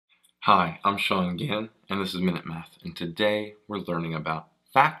Hi, I'm Sean again, and this is Minute Math, and today we're learning about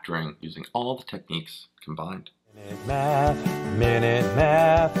factoring using all the techniques combined. Minute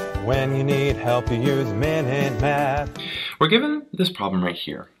Math, when you need help you use Minute Math. We're given this problem right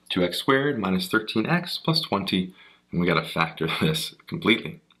here, 2x squared minus 13x plus 20, and we gotta factor this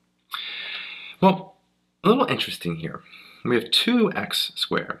completely. Well, a little interesting here. We have 2x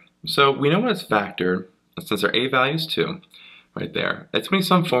squared, so we know when it's factored, since our a value is 2, right there. It's going to be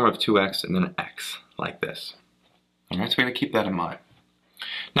some form of 2x and then an x, like this. Alright, so we got to keep that in mind.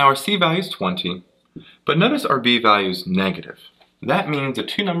 Now our c value is 20, but notice our b value is negative. That means the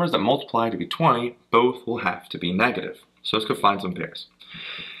two numbers that multiply to be 20, both will have to be negative. So let's go find some pairs.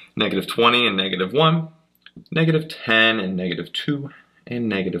 Negative 20 and negative 1, negative 10 and negative 2, and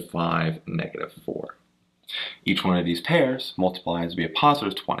negative 5 and negative 4. Each one of these pairs multiplies to be a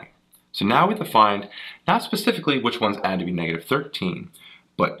positive 20. So now we have to find, not specifically which ones add to be negative 13,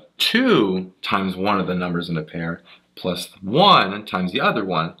 but 2 times one of the numbers in a pair plus 1 times the other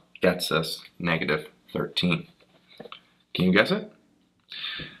one gets us negative 13. Can you guess it?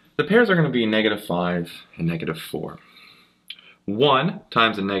 The pairs are going to be negative 5 and negative 4. 1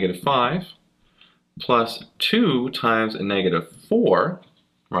 times a negative 5 plus 2 times a negative 4,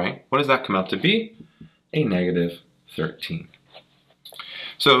 right? What does that come out to be? A negative 13.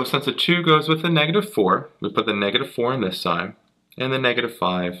 So since the 2 goes with the negative 4, we put the negative 4 on this side and the negative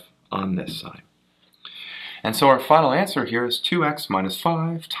 5 on this side. And so our final answer here is 2x minus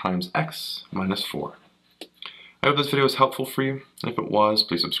 5 times x minus 4. I hope this video was helpful for you, and if it was,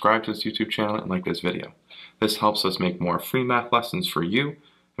 please subscribe to this YouTube channel and like this video. This helps us make more free math lessons for you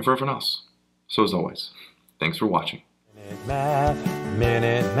and for everyone else. So as always, thanks for watching.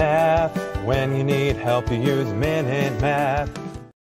 Minute Math, when you need help you use Minute Math.